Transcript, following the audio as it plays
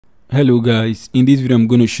Hello guys, in this video I'm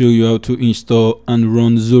going to show you how to install and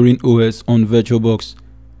run Zorin OS on VirtualBox.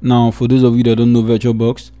 Now for those of you that don't know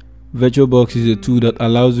VirtualBox is a tool that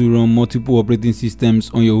allows you to run multiple operating systems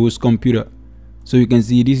on your host computer. So you can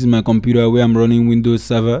see this is my computer where I'm running Windows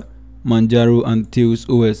Server, Manjaro and Tails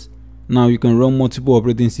OS. Now you can run multiple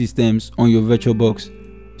operating systems on your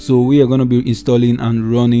VirtualBox. So we are going to be installing and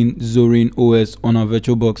running Zorin OS on our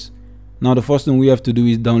VirtualBox. Now the first thing we have to do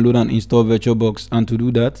is download and install VirtualBox, and to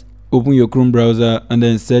do that, open your Chrome browser and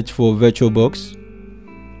then search for VirtualBox.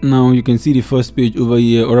 Now you can see the first page over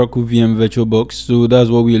here, Oracle VM VirtualBox, so that's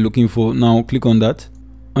what we are looking for. Now click on that,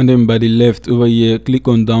 and then by the left over here click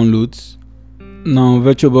on downloads. Now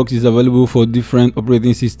VirtualBox is available for different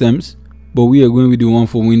operating systems, but we are going with the one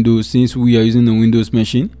for Windows since we are using a Windows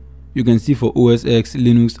machine. You can see for OS X,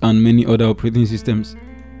 Linux and many other operating systems.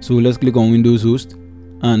 So let's click on Windows host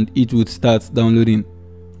and it would start downloading.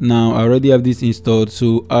 Now I already have this installed,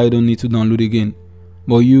 so I don't need to download again,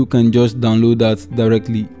 but you can just download that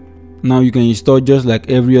directly. Now you can install just like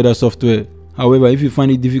every other software. However, if you find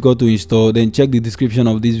it difficult to install, then check the description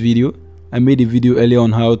of this video. I made a video earlier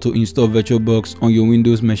on how to install VirtualBox on your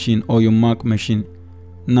Windows machine or your Mac machine.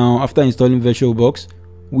 Now after installing VirtualBox,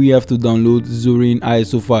 we have to download Zorin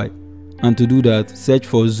ISO file, and to do that search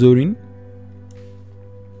for Zorin.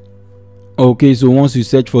 Okay, so once you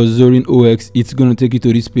search for Zorin OS, it's going to take you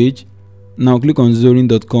to this page. Now click on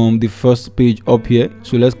zorin.com, the first page up here.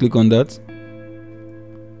 So let's click on that.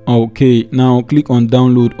 Okay, now click on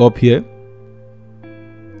download up here,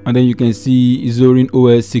 and then you can see Zorin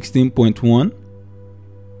OS 16.1,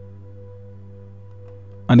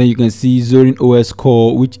 and then you can see Zorin OS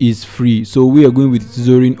Core, which is free. So we are going with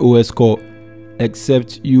Zorin OS Core,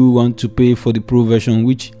 except you want to pay for the Pro version,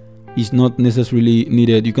 which is not necessarily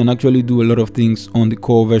needed. You can actually do a lot of things on the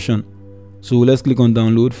core version. So let's click on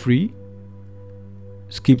download free,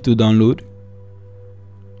 skip to download,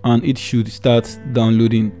 and it should start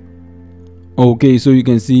downloading. Okay, so you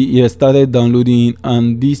can see it started downloading,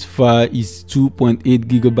 and this file is 2.8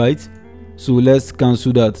 gigabytes. So let's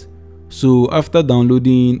cancel that. So after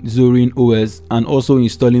downloading Zorin OS and also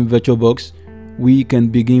installing VirtualBox, we can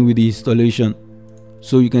begin with the installation.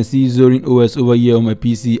 So you can see Zorin OS over here on my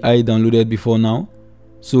PC. I downloaded before now.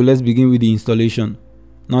 So let's begin with the installation.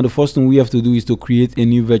 Now the first thing we have to do is to create a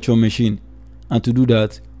new virtual machine, and to do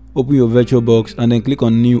that, open your VirtualBox and then click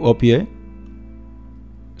on new up here.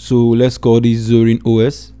 So let's call this Zorin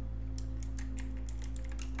OS,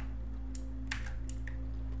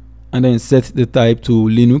 and then set the type to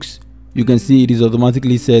Linux. You can see it is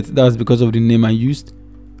automatically set, that's because of the name I used.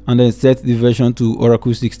 And then set the version to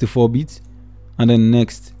Oracle 64-bit, and then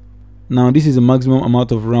next. Now this is the maximum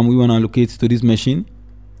amount of RAM we want to allocate to this machine,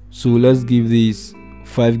 so let's give this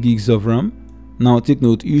 5 gigs of RAM. Now take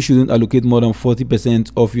note, you shouldn't allocate more than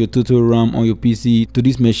 40% of your total RAM on your PC to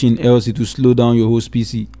this machine, else it will slow down your host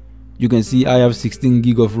PC. You can see I have 16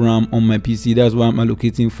 gig of RAM on my PC, that's why I'm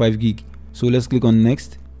allocating 5 gig. So let's click on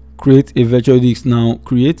next. Create a virtual disk. Now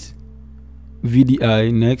create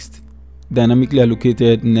VDI, next. Dynamically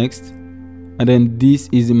allocated, next. And then this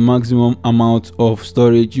is the maximum amount of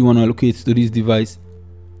storage you want to allocate to this device.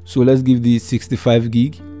 So let's give this 65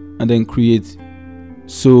 gig and then create.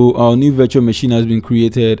 So our new virtual machine has been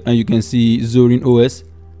created, and you can see Zorin OS,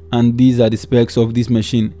 and these are the specs of this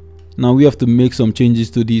machine. Now we have to make some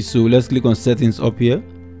changes to this, so let's click on settings up here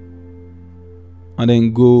and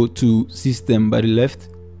then go to system by the left.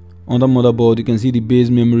 Under motherboard you can see the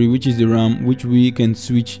base memory, which is the RAM, which we can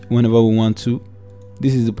switch whenever we want to.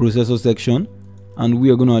 This is the processor section, and we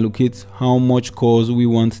are going to allocate how much cores we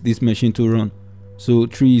want this machine to run. So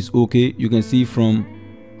 3 is okay. You can see from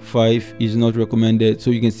 5 is not recommended, so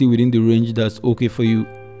you can see within the range that's okay for you.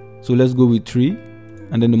 So let's go with 3,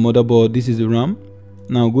 and then the motherboard, this is the RAM.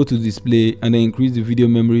 Now go to display and then increase the video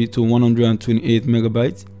memory to 128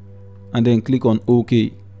 megabytes, and then click on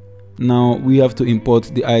OK. Now we have to import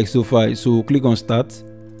the ISO file, so click on start.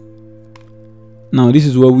 Now this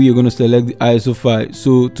is where we are going to select the ISO file.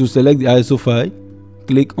 So to select the ISO file,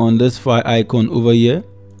 click on this file icon over here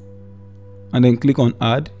and then click on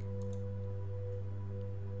add.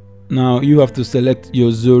 Now you have to select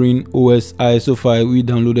your Zorin OS ISO file we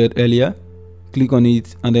downloaded earlier. Click on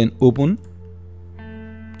it and then open,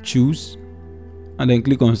 choose, and then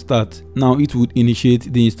click on start. Now it would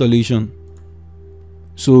initiate the installation.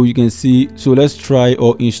 So you can see, so let's try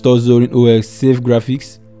or install Zorin OS, save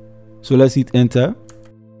graphics. So let's hit enter.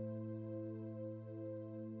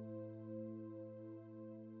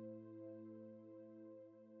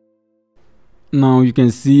 Now you can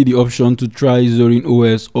see the option to try Zorin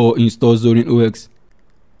OS or install Zorin OS.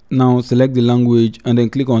 Now select the language and then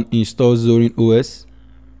click on Install Zorin OS.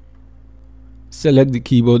 select the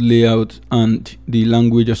keyboard layout and the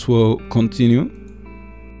language as well, continue.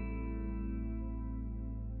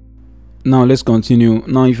 Now let's continue.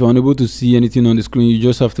 Now if you're unable to see anything on the screen, you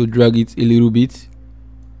just have to drag it a little bit.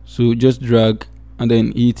 So just drag and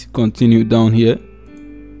then hit continue down here.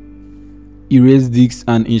 Erase disks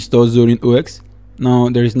and install Zorin OS. Now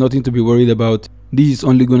there is nothing to be worried about. This is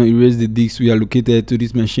only going to erase the disks we allocated to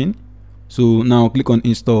this machine. So now click on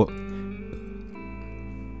install.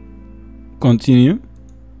 Continue.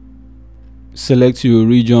 Select your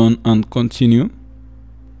region and continue.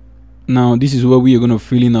 Now this is where we are going to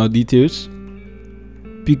fill in our details.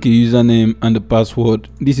 Pick a username and a password.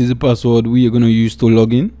 This is the password we are going to use to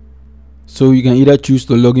log in. So you can either choose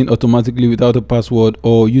to log in automatically without a password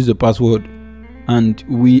or use a password. And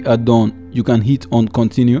we are done. You can hit on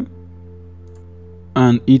continue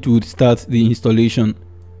and it would start the installation.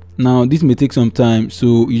 Now this may take some time,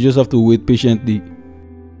 so you just have to wait patiently.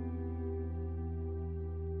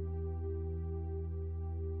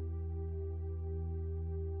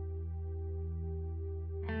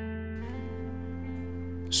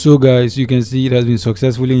 So guys, you can see it has been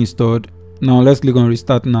successfully installed. Now let's click on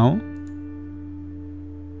restart now.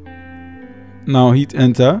 Now hit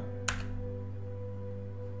enter.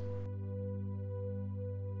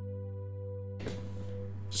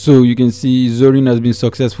 So you can see Zorin has been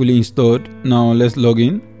successfully installed. Now let's log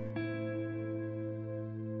in.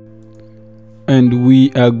 And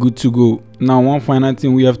we are good to go. Now one final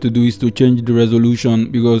thing we have to do is to change the resolution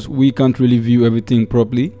because we can't really view everything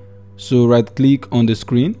properly. So right click on the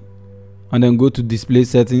screen and then go to display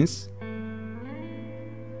settings.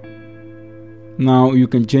 Now you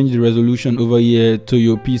can change the resolution over here to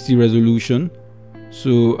your PC resolution.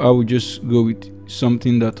 So I will just go with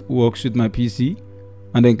something that works with my PC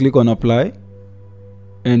and then click on apply,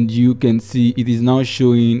 and you can see it is now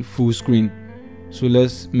showing full screen. So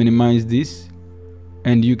let's minimize this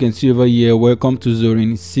and you can see over here, welcome to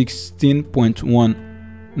Zorin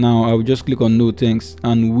 16.1. Now I will just click on no thanks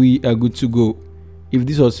and we are good to go. If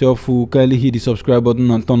this was helpful, kindly hit the subscribe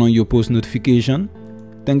button and turn on your post notification.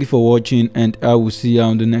 Thank you for watching and I will see you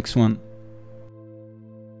on the next one.